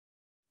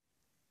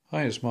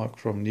Hi, it's Mark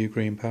from New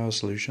Green Power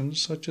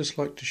Solutions. I'd just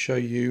like to show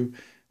you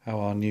how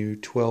our new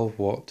 12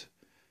 watt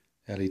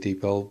LED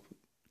bulb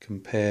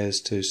compares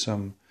to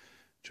some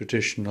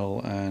traditional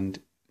and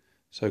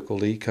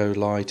so-called eco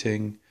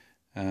lighting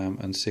and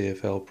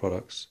CFL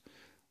products.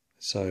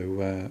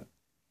 So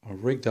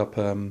I've rigged up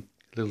a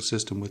little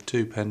system with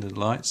two pendant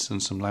lights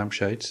and some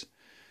lampshades,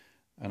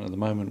 and at the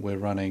moment we're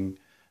running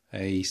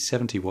a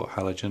 70 watt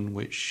halogen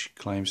which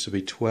claims to be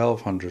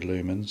 1200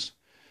 lumens,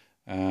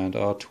 and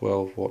our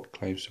 12 watt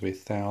claims to be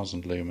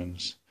 1000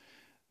 lumens,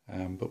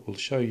 but we'll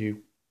show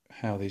you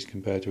how these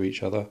compare to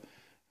each other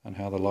and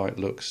how the light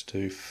looks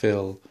to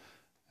fill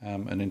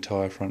an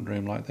entire front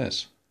room like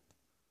this.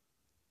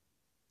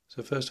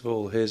 So first of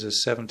all, here's a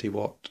 70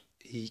 watt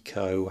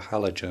eco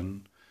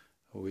halogen,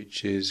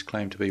 which is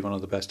claimed to be one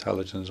of the best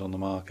halogens on the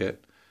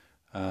market,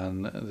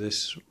 and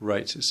this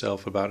rates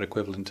itself about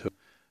equivalent to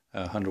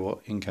a 100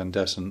 watt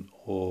incandescent,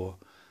 or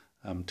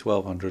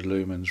 1200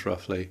 lumens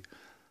roughly.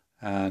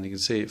 And you can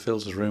see it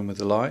fills the room with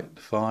the light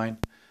fine.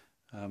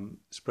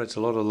 Spreads a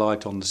lot of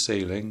light on the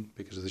ceiling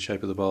because of the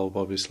shape of the bulb,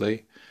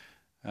 obviously,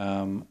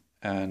 and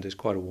it's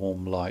quite a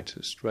warm light.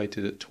 It's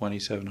rated at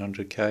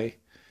 2700K,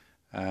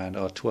 and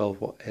our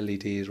 12 watt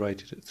LED is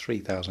rated at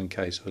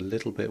 3000K, so a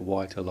little bit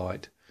whiter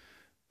light.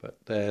 But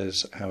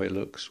there's how it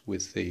looks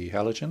with the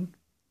halogen,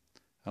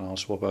 and I'll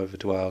swap over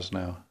to ours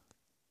now.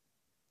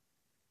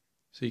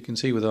 So you can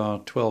see with our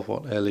 12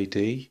 watt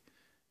LED,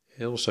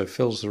 it also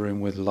fills the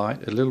room with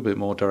light, a little bit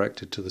more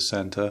directed to the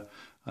centre,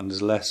 and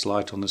there's less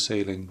light on the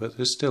ceiling, but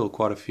there's still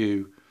quite a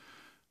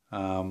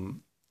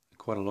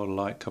lot of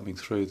light coming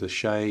through the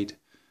shade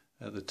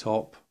at the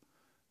top,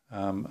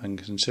 and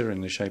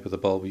considering the shape of the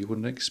bulb you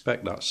wouldn't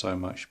expect that so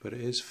much, but it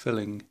is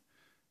filling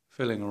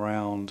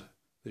around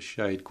the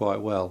shade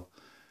quite well.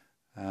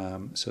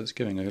 So it's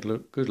giving a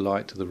good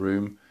light to the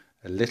room,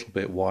 a little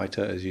bit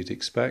whiter as you'd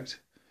expect,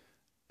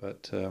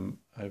 but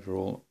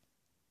overall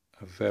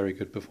a very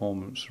good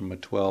performance from a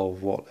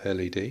 12 watt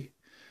LED.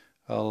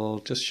 I'll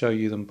just show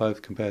you them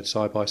both compared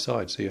side by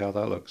side, see how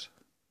that looks.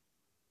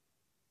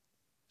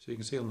 So you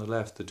can see on the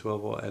left the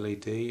 12 watt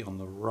LED, on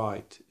the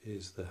right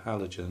is the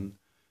halogen.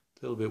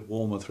 A little bit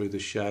warmer through the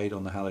shade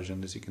on the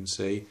halogen, as you can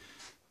see,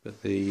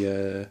 but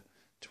the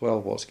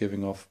 12 watts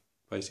giving off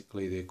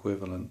basically the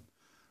equivalent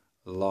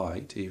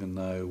light, even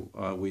though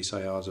we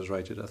say ours is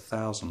rated at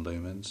 1000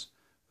 lumens.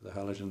 The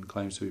halogen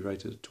claims to be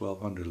rated at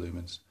 1200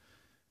 lumens.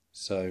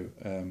 So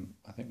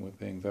I think we're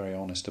being very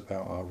honest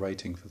about our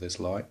rating for this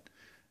light,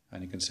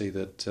 and you can see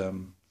that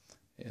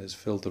it has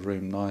filled the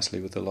room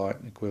nicely with the light,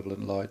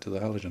 equivalent light to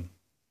the halogen.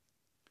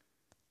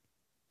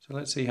 So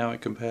let's see how it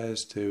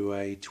compares to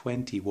a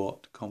 20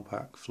 watt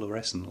compact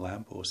fluorescent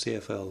lamp, or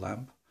CFL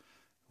lamp,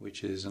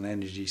 which is an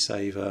energy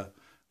saver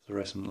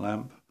fluorescent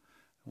lamp.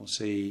 We'll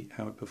see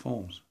how it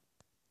performs.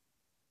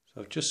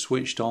 So I've just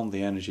switched on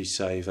the energy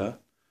saver.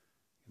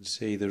 You can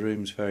see the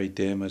room's very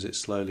dim as it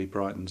slowly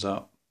brightens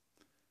up,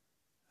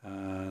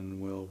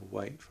 and we'll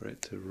wait for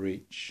it to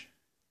reach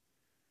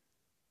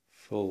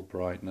full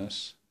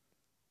brightness,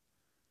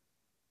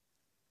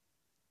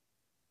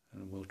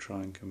 and we'll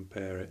try and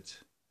compare it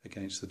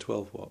against the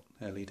 12 watt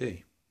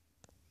LED.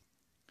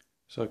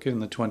 So I've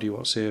given the 20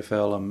 watt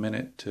CFL a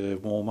minute to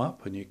warm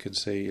up, and you can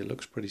see it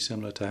looks pretty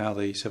similar to how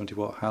the 70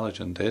 watt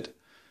halogen did.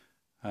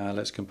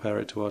 Let's compare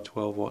it to our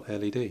 12 watt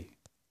LED.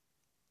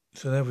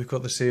 So there we've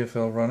got the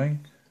CFL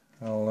running.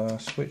 I'll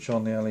switch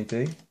on the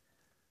LED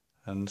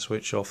and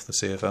switch off the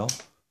CFL.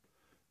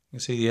 You can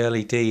see the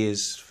LED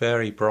is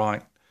very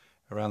bright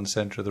around the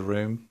centre of the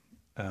room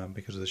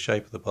because of the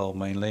shape of the bulb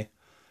mainly.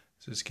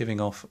 So it's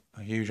giving off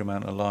a huge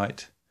amount of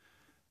light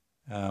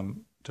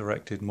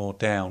directed more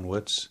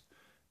downwards,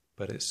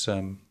 but it's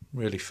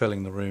really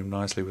filling the room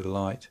nicely with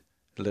light,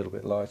 a little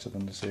bit lighter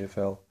than the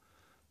CFL.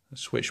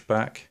 Let's switch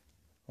back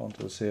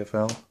onto the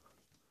CFL.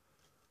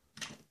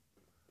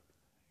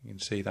 You can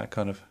see that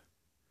kind of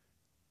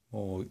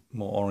more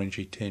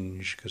orangey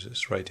tinge because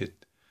it's rated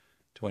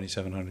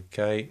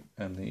 2700K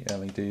and the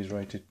LED is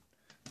rated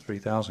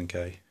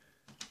 3000K.